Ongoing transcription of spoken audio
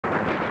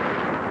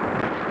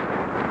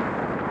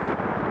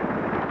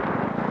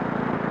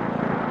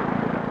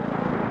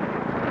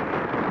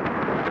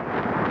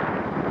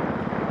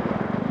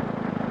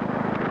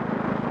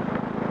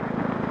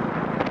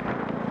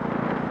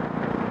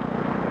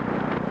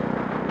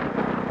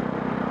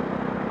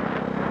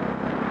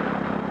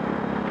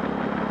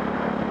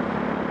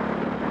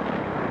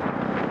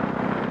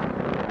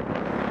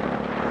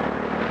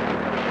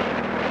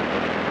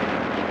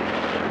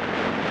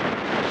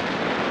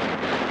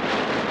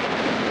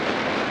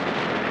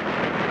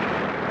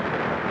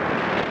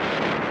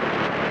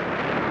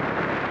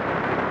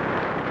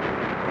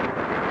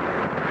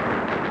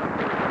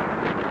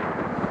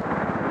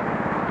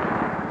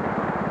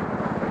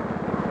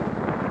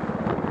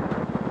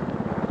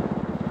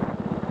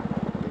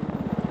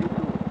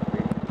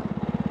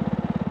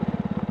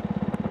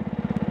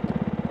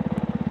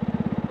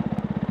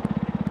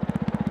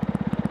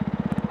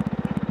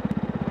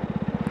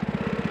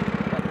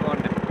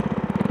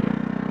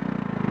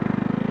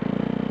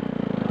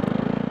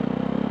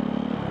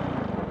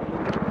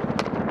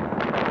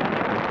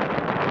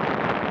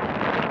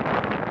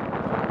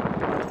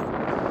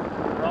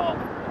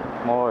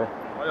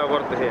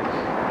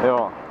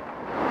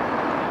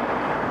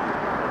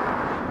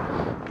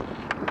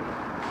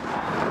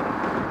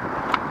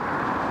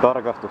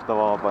tarkastusta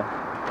vaapai.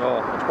 Joo,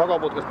 onks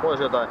pakoputkesta pois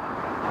jotain?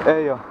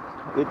 Ei oo.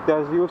 Itse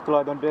asiassa just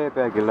laitoin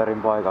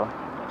DP-killerin paikalla.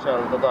 Se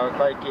on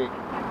kaikki...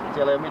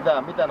 Siellä ei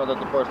oo mitään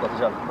otettu pois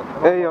sisältä.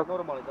 Ei oo.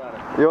 Normaalit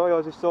ääret.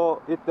 Joo, siis se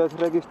on itse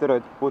asiassa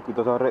rekisteröity putki.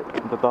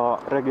 Tuossa on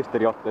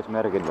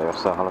rekisteriotteismerkintä,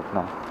 jos sä haluat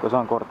näin. Tuossa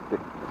on kortti.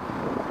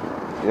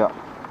 Ja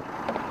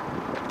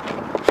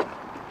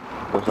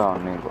tuossa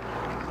on niinku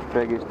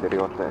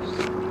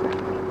rekisterioteessa sitten.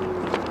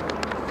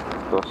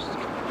 Tossa.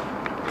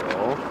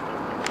 Joo.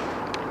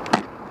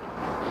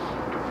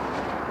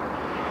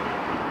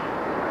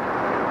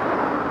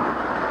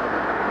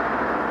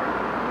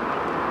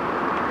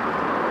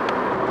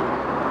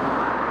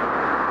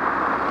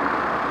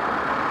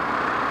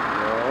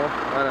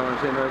 Aina on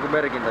siinä joku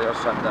merkintä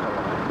jossain pitäis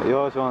olla.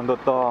 Joo, se on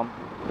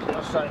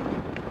Jossain.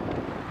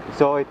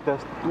 Se on itse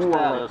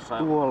asiassa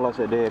tuolla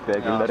se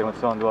DP-killeri,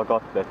 mutta se on tuolla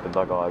katteiden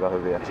takaa aika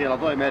hyviä. Ja siellä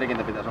toi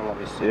merkintä pitäis olla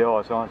vissiin.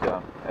 Joo, se on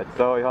siellä. Et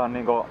se on ihan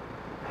niinku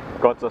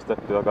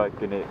katsastettu ja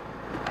kaikki, niin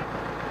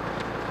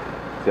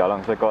siellä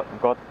on se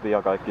katti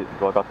ja kaikki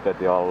tuolla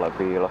katteet ja alle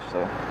piilossa.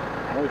 Ja...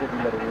 Muisen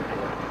killerin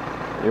ympärillä.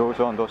 Juu,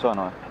 se on tuossa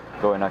noin.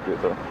 Toi näkyy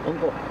toi.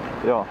 Onko?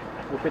 Joo.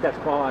 Mut pitääks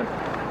pahaan?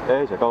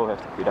 Ei se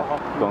kauheasti pidä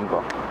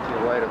tonkaan.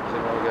 Siinä on vaihdettu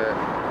siinä oikein...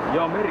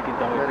 Joo,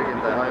 merkintä on.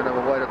 Merkintä ja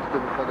ajoneuvo vaihdettu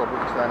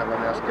pakoputkista enemmän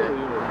niin äsken.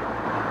 Joo.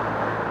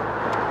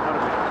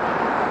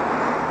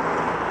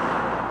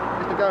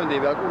 Pistä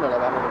käyntiin vielä kuunnella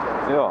vähän.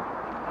 Joo.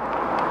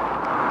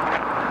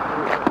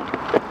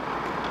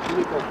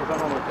 Ylikoukku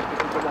sanonut, että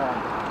pistikö vaan.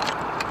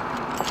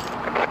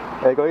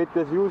 Eikö itse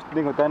asiassa just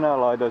niinku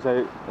tänään laitoin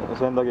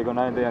sen takia kun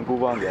näin teidän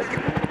kuvankin, että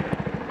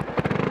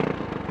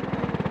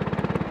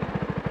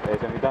ei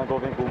se mitään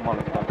kovin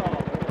kummallista.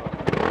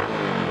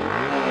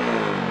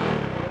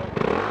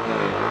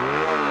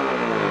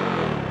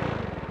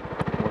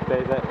 Mutta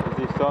ei se,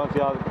 siis se on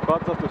siellä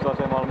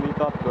katsastusasemalla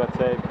mitattu, että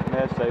se ei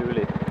mene se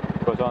yli,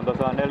 kun se on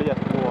tosiaan 4,5.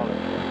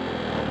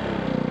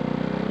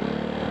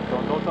 Se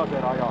on tossa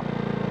se raja.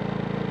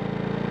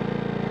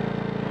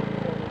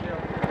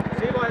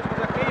 Siinä vaiheessa kun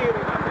sä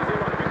kiirutat, niin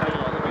silloin pitää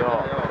olla.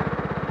 Joo.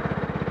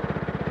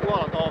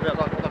 Puolat on vielä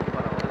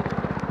takkukanavalla.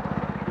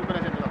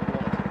 10 sentiltä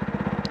puolat.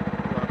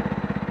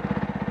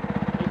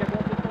 Eikä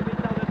tuossa ole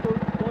mitään otettu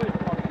pois.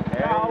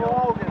 Ei on oo.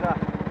 auki tää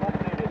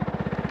popniini.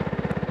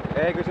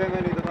 Eikö se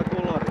meni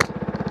kolariin?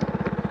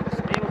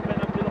 Miinus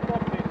mennä silloin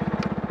popniini.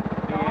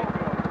 Niin.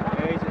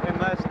 Ei se, en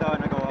mä sitä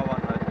ainakaan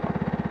avannut.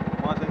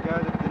 Mä oon sen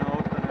käytettynä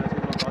ostanut ja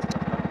silloin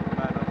katsastanut, mutta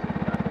mä en oo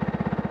sitä.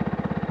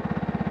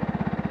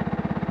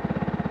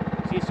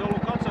 Siis se on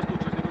ollut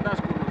katsastuksessa niinku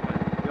tässä kunnossa vai?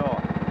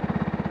 Joo.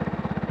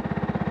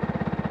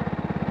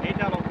 Ei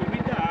täällä oo kyllä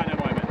mitään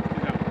äänenvaimenta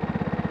sisällä.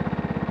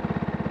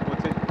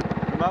 Mut sit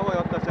mä voin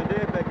ottaa sen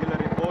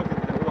DP-killerin pois,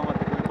 että te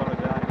huomaatte kuinka paljon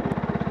se ääni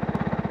muuttuu.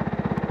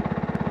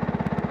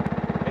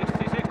 Eiks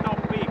nää oo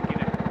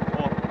piikkinen?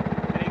 On.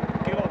 Eli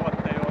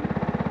kilowatteja on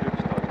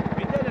 11.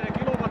 Miten ne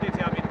kilowatit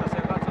siellä mittaa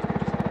siellä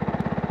katsastuksessa?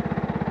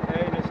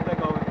 Ei ne sitä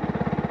kauheasti,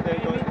 mutta ei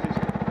toi, siis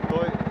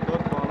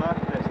tosta vaan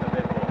lähtee sitä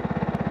tehoa.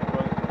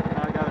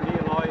 Nää käy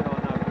niin laihaa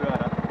nää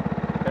pyörät,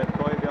 että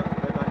toi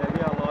vetää ne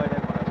vielä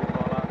laihempana ja sit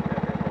vaan lähtee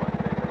tehoa,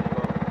 ettei se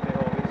niinku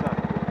teho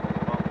lisääntyy, kun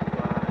se vaan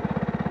muuttaa ääni.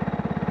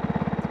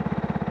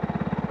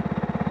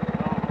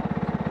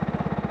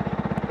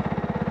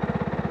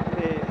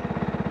 Niin.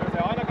 No se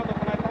aina kato,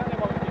 kun näitä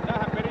äänenvaimia,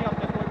 näähän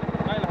periaatteessa voi,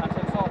 näillähän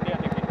sen saa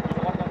tietenkin, jos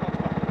on lataa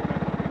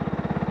 220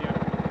 niin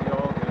tiedät.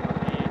 Joo, kyllä.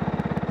 Niin,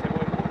 se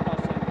voi muuttaa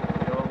sen.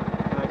 Joo,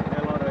 näissä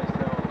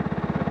nelareissa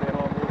se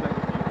teho on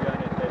muutenkin niin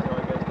pieni, ettei se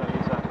oikeastaan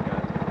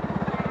lisääkään.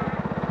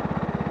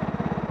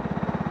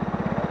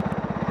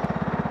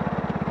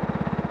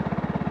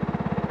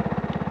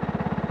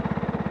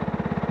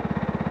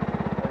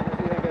 Eikö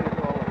siihen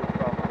keritty olla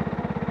hukkaamaan?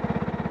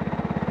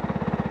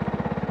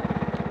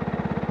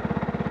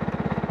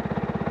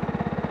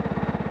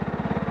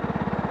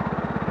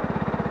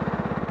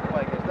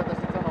 Vaikea sitä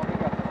tässä sit sanoa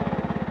mikä se on.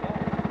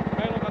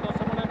 Meillä on kato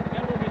semmonen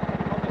elumittari,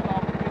 niin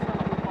otetaan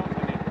kesällä mukaan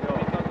se, niin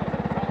mitataan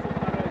se, saa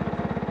suhtaa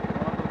reikissä.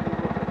 Mä oon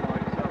tullut sen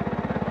aina Se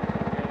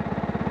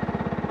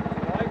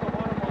on aika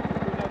varmaa, että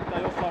pystyy näyttää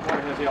jossain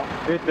vaiheessa ja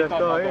itse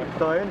asiassa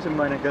tää on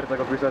ensimmäinen kerta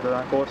kun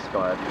pysäytetään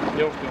koskaan, et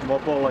just.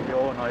 mopollakin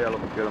on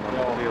ajellut, mutta kyllä mä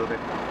Joo. silti.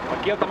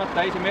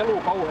 Kieltämättä ei se melu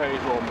kauhean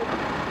iso oo, mutta.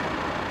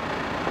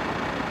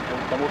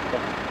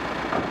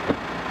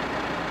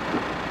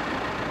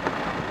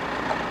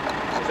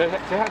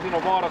 Sehän siinä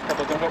on vaarassa,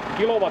 että jos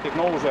kilowatit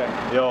nousee,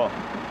 Joo,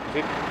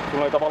 sit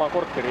sulla ei tavallaan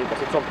kortti riitä,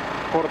 sit se on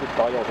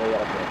kortitta ajo sen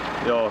jälkeen.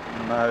 joo,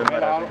 mä Meillä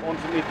ymmärrän. on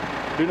niitä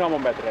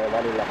dynamometrejä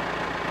välillä.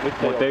 Nyt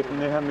Mutta eikö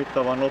nehän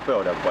mittaa vaan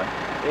nopeuden vai?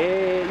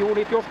 Ei, juu,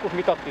 niitä joskus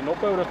mitattiin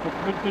nopeudesta,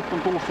 mutta nyt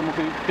on tullut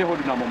semmosia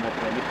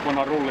tehodynamometrejä, mitkä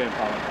pannaan rullien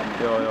päälle tänne.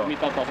 Joo, Nyt joo.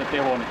 mitataan se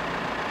teho, niin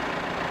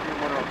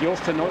jos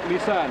se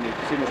lisää, niin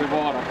siinä on se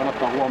vaara,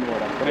 kannattaa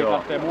huomioida. Kun niitä Joo.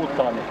 lähtee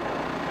muuttaa, niin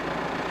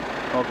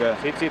Okei.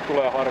 sit siitä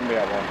tulee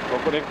harmia vaan.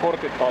 Onko ne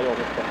kortit ajo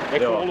sitten?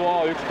 Eikö Joo. sulla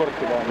ollut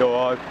A1-kortti vaan?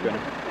 Joo, A1.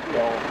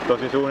 Joo.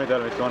 Tosi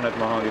suunnitelmissa on, että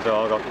mä hankin sen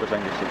A2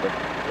 sitten.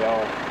 Joo.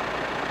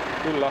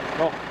 Kyllä,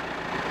 no.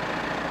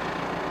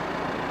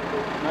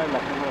 Näillä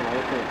puheilla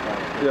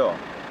eteenpäin. Joo.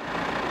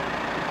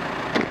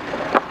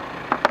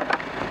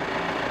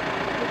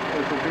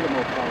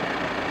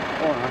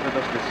 Onhan se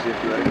tosta siinä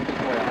pyörii.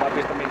 Vai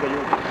pistä minkä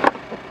youtubeen?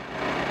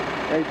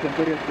 Ei sen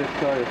periaatteessa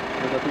saa,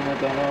 jota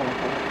tunnetaan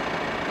aamusta.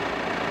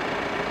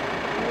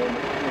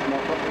 Jos mä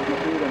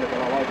pyydän, että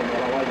älä laita, niin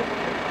älä laita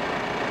sitä.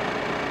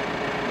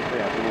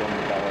 Eihän sulla ole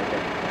mitään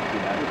oikein.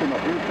 Kun mä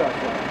pyytää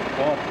sitä.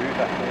 Oot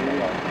pyytää.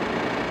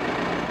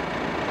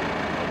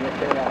 Jos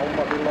teillä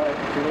homma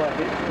sillä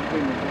fiksusti,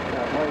 niin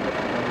sä laitat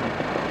sitä.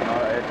 No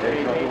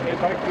Ei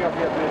kaikki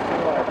asiat mene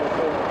sillä lailla, että jos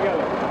se on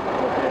kielletty.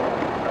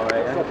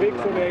 Jos on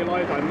fiksu, niin ei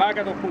laita. En mä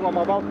käy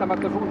kuvaamaan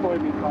välttämättä sun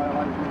toimintaa ja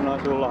laita. No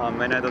sullahan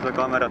menee tuossa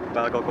kamerat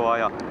päällä koko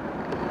ajan.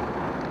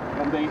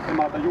 Mä tein itse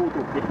maalta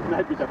YouTubeen.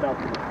 Näin pitää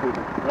täältä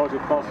kuitenkin. Joo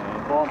sit taas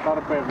vaan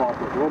tarpeen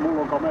vaatii. Joo,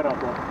 mulla on kamera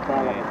tuolla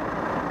päällä.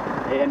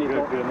 Eihän niitä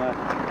oo. Kyllä mä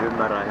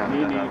ymmärrän ihan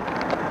Niin.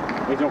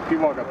 Ei se oo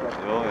kiva katsoa.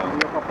 Joo.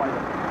 Joka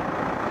paikassa.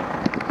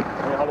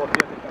 Ei halua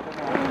tietenkään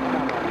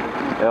kokonaan.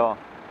 Joo.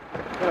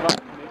 Selvä.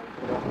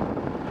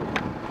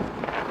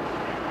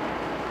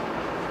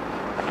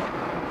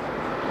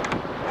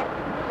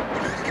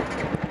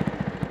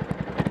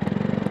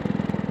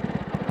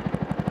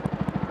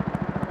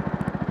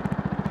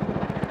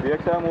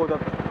 Tiedätkö sä muuta?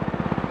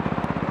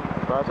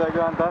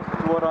 Pääseeköhän tästä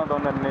suoraan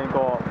tonne niinkö,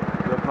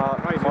 jos mä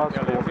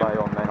Maskuun päin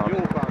on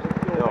menossa?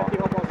 Joo, heti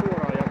vaan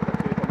suoraan jatkat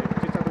siitä, niin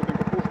sit sä tulet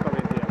niinku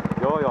Pustavin tielle.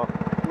 Joo.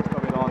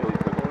 Pustavin on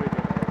sitten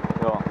oikein.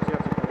 Joo.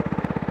 Sieltä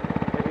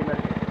sitten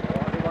esimerkiksi.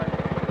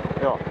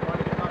 Joo.